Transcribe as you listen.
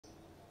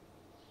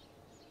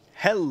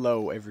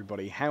Hello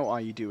everybody, how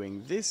are you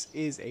doing? This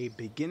is a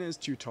beginner's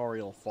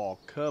tutorial for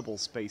Kerbal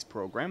Space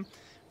Program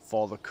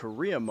for the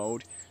career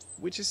mode,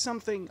 which is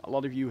something a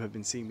lot of you have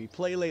been seeing me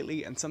play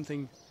lately and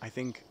something I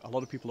think a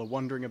lot of people are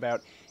wondering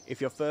about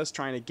if you're first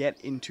trying to get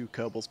into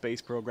Kerbal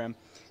Space Program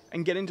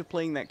and get into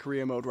playing that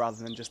career mode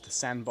rather than just the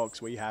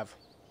sandbox where you have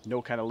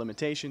no kind of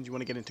limitations. You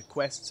want to get into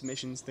quests,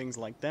 missions, things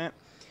like that.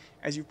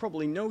 As you've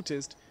probably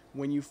noticed,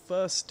 when you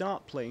first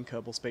start playing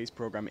Kerbal Space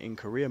Program in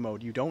career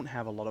mode, you don't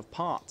have a lot of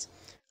parts.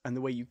 And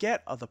the way you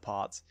get other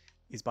parts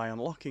is by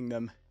unlocking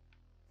them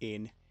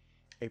in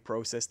a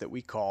process that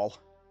we call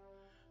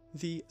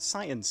the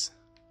science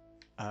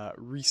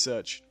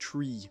research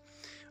tree.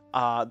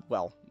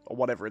 Well, or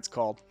whatever it's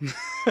called.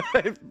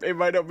 It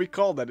might not be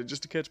called that, it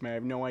just occurred to me, I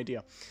have no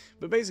idea.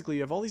 But basically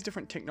you have all these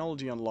different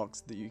technology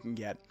unlocks that you can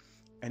get,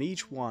 and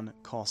each one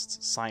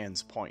costs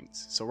science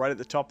points. So right at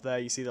the top there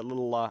you see that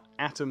little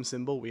atom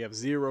symbol, we have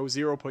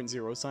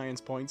 0.0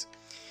 science points.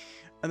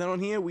 And then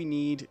on here we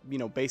need,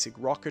 basic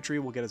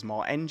rocketry will get us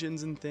more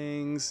engines and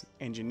things,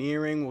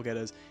 engineering will get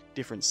us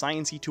different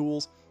sciencey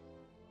tools,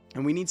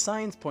 and we need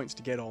science points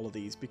to get all of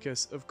these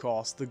because, of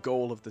course, the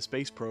goal of the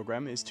space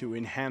program is to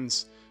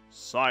enhance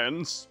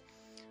science.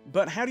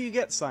 But how do you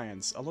get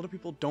science? A lot of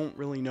people don't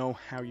really know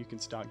how you can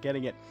start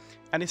getting it,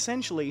 and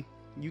essentially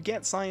you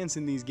get science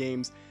in these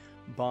games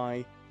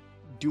by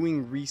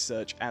doing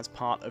research as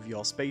part of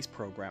your space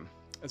program,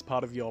 as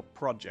part of your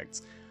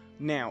projects.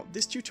 Now,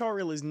 this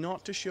tutorial is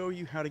not to show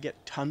you how to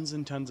get tons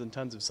and tons and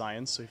tons of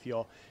science, so if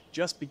you're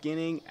just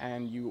beginning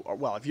and you are,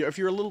 well, if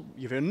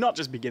you're not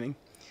just beginning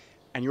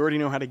and you already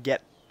know how to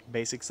get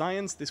basic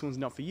science, this one's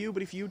not for you.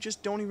 But if you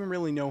just don't even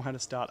really know how to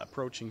start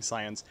approaching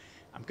science,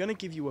 I'm going to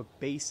give you a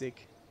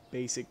basic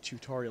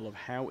tutorial of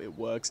how it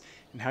works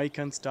and how you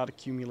can start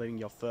accumulating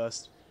your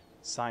first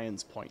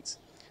science points.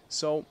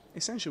 So,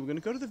 essentially, we're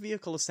going to go to the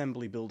vehicle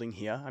assembly building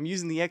here. I'm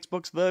using the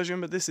Xbox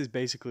version, but this is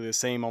basically the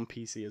same on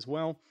PC as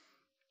well.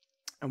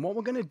 And what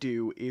we're going to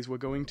do is we're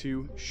going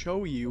to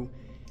show you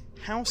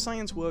how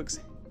science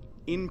works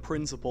in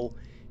principle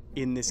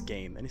in this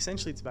game. And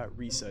essentially it's about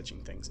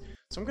researching things.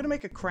 So I'm going to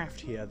make a craft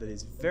here that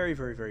is very,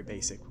 very, very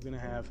basic. We're going to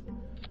have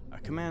a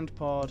command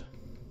pod,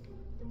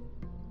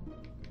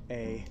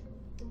 a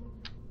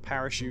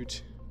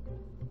parachute,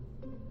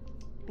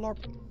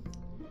 blorp,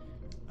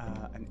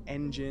 an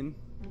engine,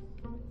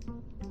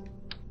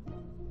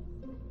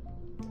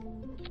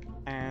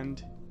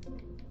 and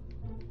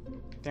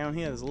down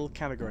here there's a little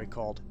category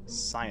called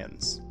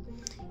Science.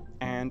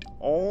 And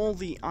all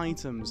the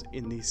items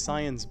in the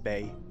Science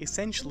Bay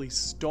essentially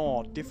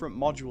store different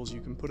modules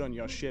you can put on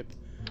your ship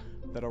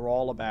that are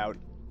all about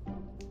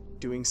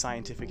doing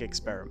scientific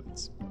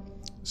experiments.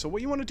 So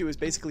what you want to do is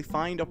basically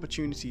find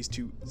opportunities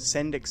to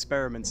send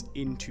experiments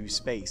into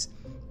space.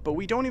 But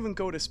we don't even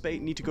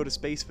need to go to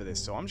space for this,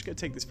 so I'm just going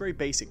to take this very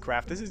basic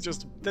craft. This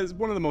is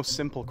one of the most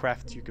simple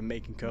crafts you can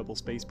make in Kerbal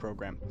Space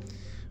Program.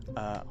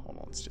 Hold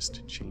on, let's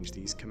just change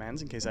these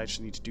commands in case I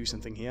actually need to do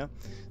something here.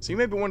 So you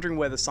may be wondering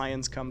where the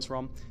science comes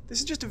from. This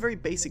is just a very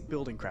basic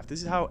building craft.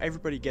 This is how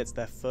everybody gets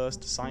their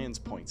first science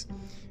points.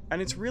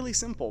 And it's really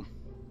simple.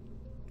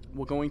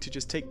 We're going to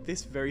just take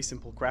this very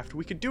simple craft.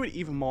 We could do it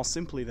even more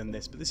simply than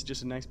this, but this is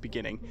just a nice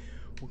beginning.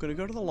 We're going to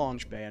go to the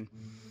launch bay, and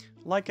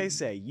like I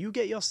say, you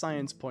get your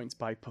science points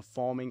by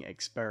performing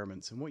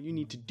experiments. And what you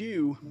need to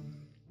do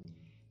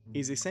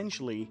is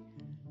essentially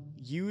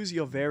use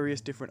your various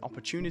different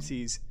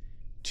opportunities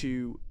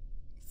to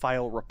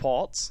file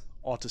reports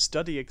or to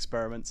study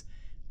experiments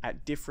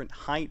at different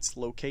heights,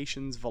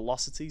 locations,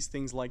 velocities,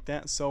 things like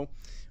that. So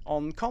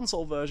on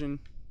console version,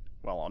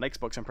 well, on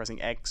Xbox I'm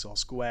pressing X or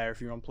square.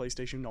 If you're on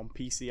PlayStation, on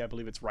PC I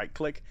believe it's right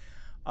click.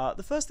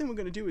 The first thing we're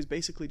going to do is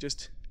basically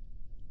just,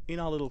 in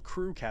our little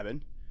crew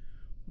cabin,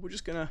 we're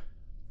just going to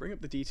bring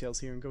up the details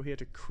here and go here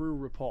to crew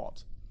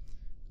report.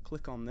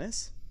 Click on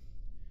this,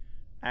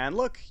 and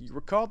look, you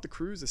record the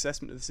crew's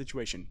assessment of the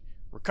situation.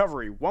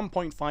 Recovery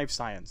 1.5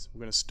 science. We're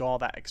going to store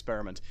that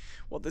experiment.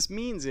 What this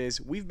means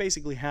is we've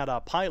basically had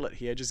our pilot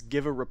here just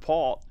give a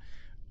report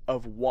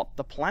of what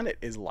the planet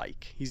is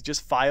like. He's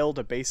just filed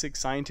a basic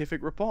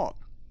scientific report.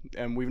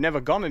 And we've never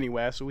gone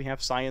anywhere, so we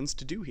have science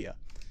to do here.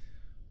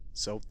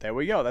 So there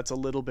we go. That's a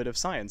little bit of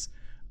science.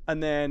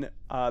 And then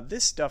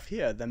this stuff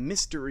here, the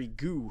mystery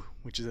goo,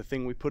 which is a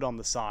thing we put on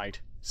the side.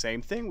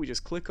 Same thing, we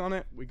just click on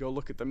it, we go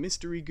look at the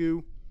mystery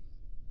goo.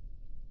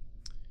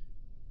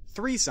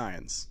 3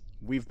 science.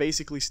 We've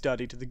basically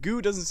studied. The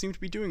goo doesn't seem to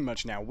be doing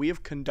much now. We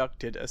have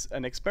conducted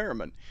an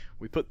experiment.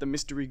 We put the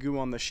mystery goo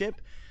on the ship,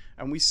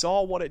 and we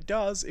saw what it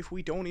does if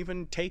we don't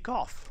even take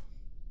off.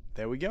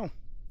 There we go.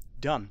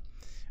 Done.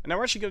 And now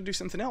we're actually going to do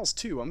something else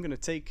too. I'm going to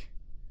take...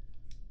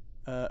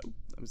 I'm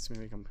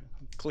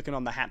clicking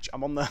on the hatch.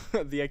 I'm on the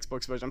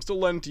Xbox version. I'm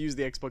still learning to use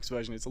the Xbox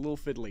version. It's a little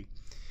fiddly.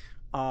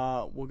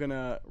 We're going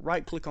to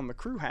right-click on the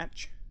crew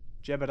hatch,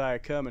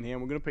 Jebediah Kerman here,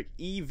 and we're going to pick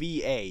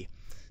EVA.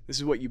 This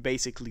is what you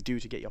basically do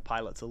to get your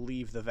pilot to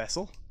leave the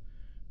vessel.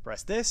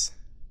 Press this,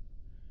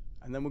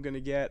 and then we're going to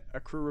get a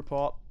crew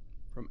report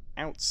from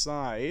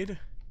outside.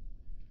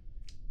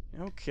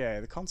 Okay,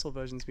 the console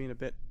version's been a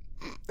bit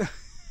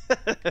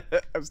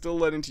I'm still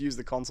learning to use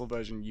the console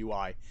version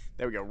UI.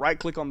 There we go. Right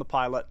click on the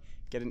pilot,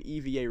 get an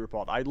EVA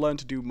report. I learned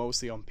to do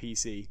mostly on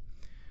PC.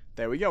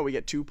 There we go. We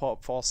get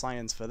 2.4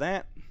 science for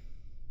that.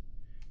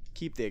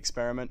 Keep the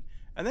experiment.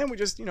 And then we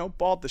just, you know,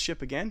 board the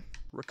ship again.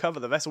 Recover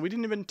the vessel. We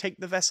didn't even take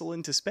the vessel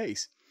into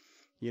space.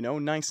 You know,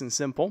 nice and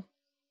simple.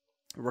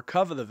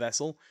 Recover the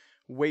vessel.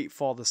 Wait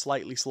for the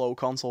slightly slow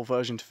console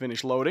version to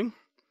finish loading.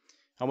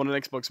 I'm on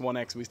an Xbox One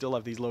X. We still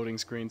have these loading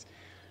screens.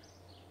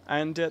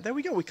 And there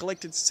we go. We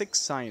collected 6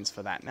 science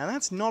for that. Now,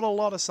 that's not a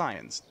lot of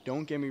science.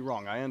 Don't get me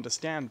wrong. I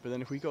understand. But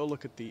then if we go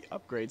look at the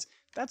upgrades,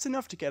 that's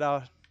enough to get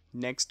our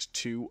next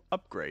 2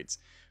 upgrades,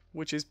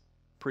 which is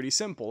pretty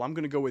simple. I'm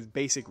going to go with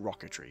basic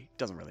rocketry.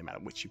 Doesn't really matter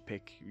which you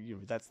pick. You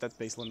know, that's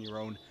based on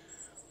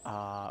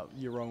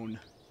your own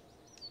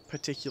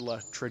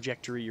particular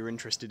trajectory you're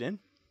interested in.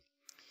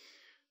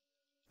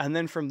 And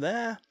then from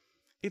there,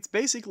 it's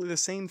basically the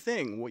same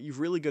thing. What you've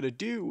really got to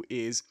do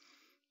is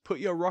put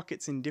your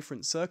rockets in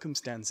different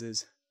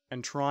circumstances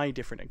and try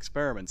different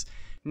experiments.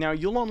 Now,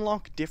 you'll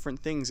unlock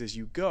different things as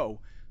you go.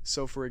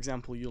 So, for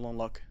example, you'll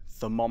unlock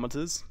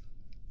thermometers,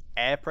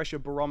 air pressure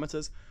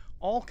barometers,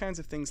 all kinds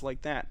of things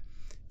like that.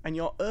 And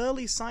your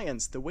early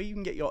science, the way you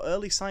can get your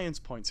early science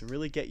points and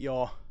really get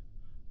your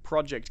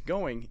project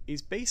going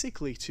is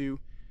basically to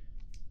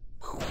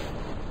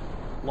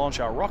launch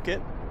our rocket.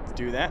 To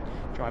do that,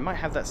 I might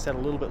have that set a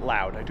little bit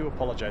loud. I do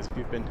apologize if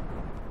you've been...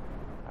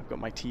 I've got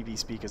my TV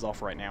speakers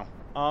off right now.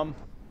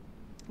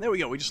 There we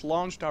go. We just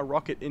launched our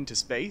rocket into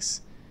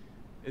space.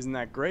 Isn't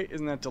that great?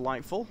 Isn't that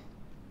delightful?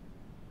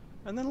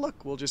 And then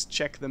look, we'll just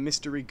check the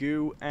mystery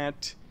goo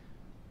at,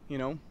 you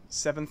know,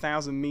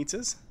 7,000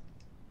 meters.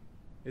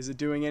 Is it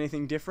doing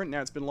anything different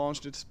now it's been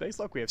launched into space?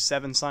 Look, we have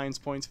 7 science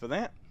points for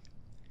that.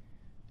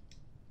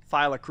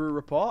 File a crew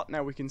report.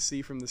 Now we can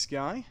see from the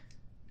sky.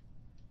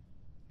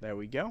 There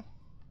we go.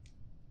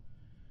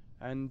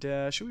 And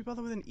should we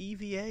bother with an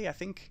EVA? I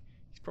think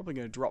he's probably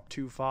going to drop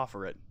too far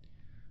for it.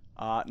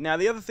 Now,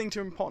 the other thing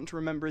important to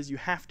remember is you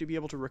have to be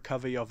able to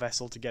recover your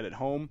vessel to get it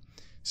home.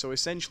 So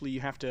essentially, you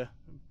have to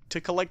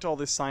collect all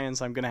this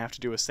science, I'm going to have to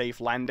do a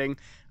safe landing.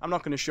 I'm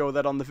not going to show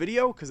that on the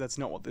video, because that's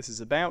not what this is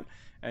about.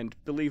 And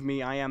believe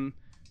me, I am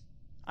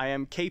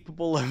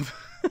capable of,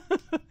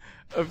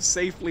 of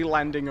safely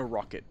landing a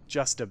rocket.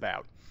 Just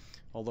about.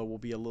 Although we'll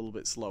be a little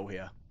bit slow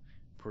here.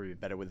 Probably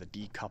better with a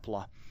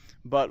decoupler.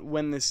 But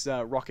when this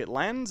rocket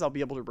lands, I'll be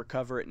able to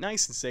recover it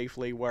nice and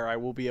safely, where I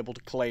will be able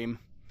to claim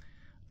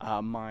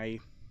my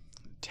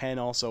 10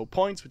 or so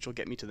points, which will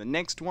get me to the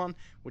next one,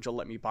 which will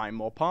let me buy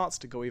more parts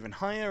to go even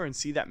higher and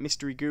see that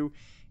mystery goo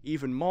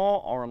even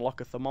more, or unlock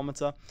a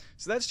thermometer.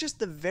 So that's just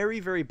the very,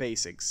 very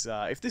basics.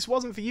 If this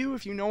wasn't for you,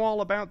 if you know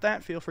all about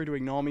that, feel free to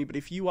ignore me, but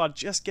if you are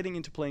just getting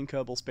into playing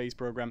Kerbal Space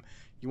Program,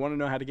 you want to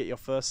know how to get your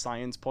first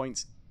science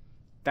points,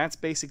 that's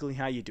basically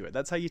how you do it.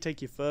 That's how you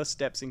take your first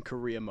steps in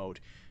career mode.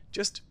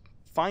 Just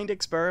find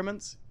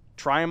experiments,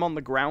 try them on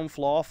the ground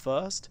floor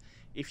first.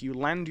 If you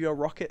land your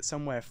rocket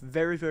somewhere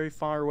very, very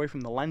far away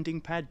from the landing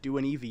pad, do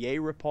an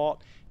EVA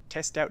report,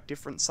 test out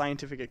different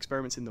scientific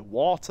experiments in the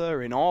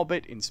water, in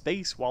orbit, in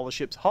space, while the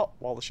ship's hot,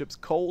 while the ship's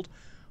cold,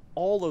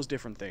 all those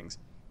different things.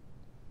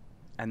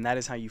 And that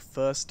is how you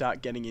first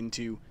start getting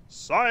into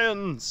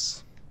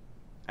science!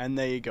 And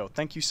there you go.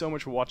 Thank you so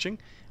much for watching.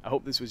 I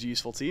hope this was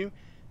useful to you.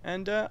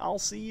 And I'll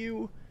see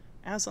you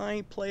as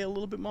I play a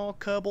little bit more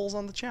Kerbals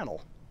on the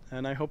channel.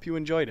 And I hope you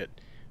enjoyed it.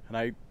 And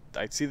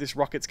I see this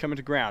rocket's coming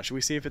to ground. Should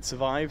we see if it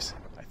survives?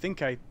 I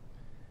think.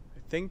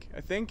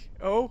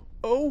 Oh!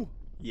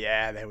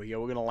 Yeah, there we go.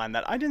 We're going to land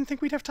that. I didn't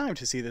think we'd have time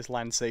to see this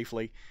land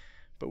safely,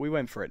 but we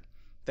went for it.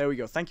 There we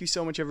go. Thank you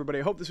so much, everybody.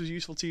 I hope this was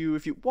useful to you.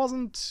 If it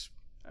wasn't,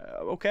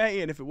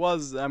 okay. And if it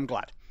was, I'm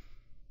glad.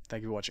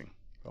 Thank you for watching.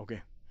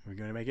 Okay. We're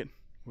going to make it.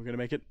 We're going to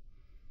make it.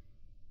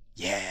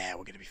 Yeah,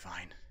 we're going to be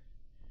fine.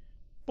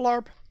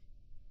 Blarb.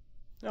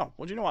 Oh,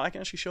 well, do you know what? I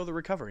can actually show the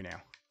recovery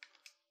now.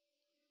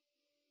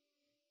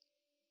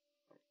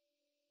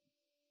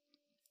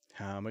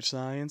 How much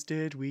science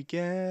did we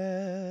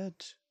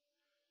get?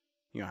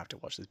 You don't have to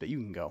watch this, but you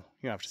can go.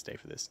 You don't have to stay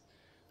for this.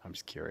 I'm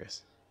just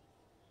curious.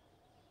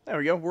 There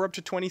we go. We're up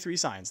to 23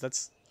 science.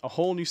 That's a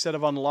whole new set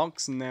of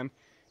unlocks, and then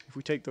if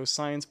we take those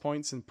science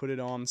points and put it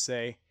on,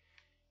 say,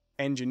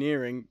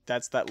 engineering,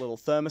 that's that little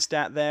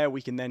thermostat there.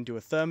 We can then do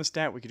a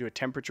thermostat. We can do a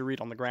temperature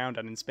read on the ground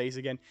and in space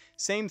again.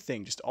 Same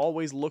thing. Just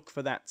always look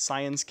for that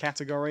science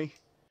category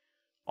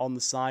on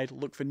the side.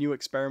 Look for new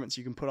experiments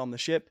you can put on the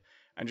ship.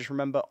 And just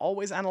remember,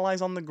 always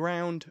analyze on the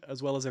ground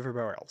as well as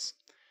everywhere else.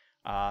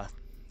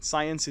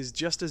 Science is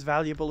just as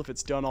valuable if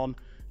it's done on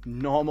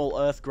normal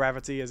Earth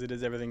gravity as it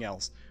is everything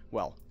else.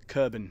 Well,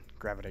 Kerbin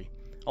gravity.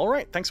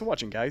 Alright, thanks for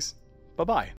watching, guys. Bye-bye.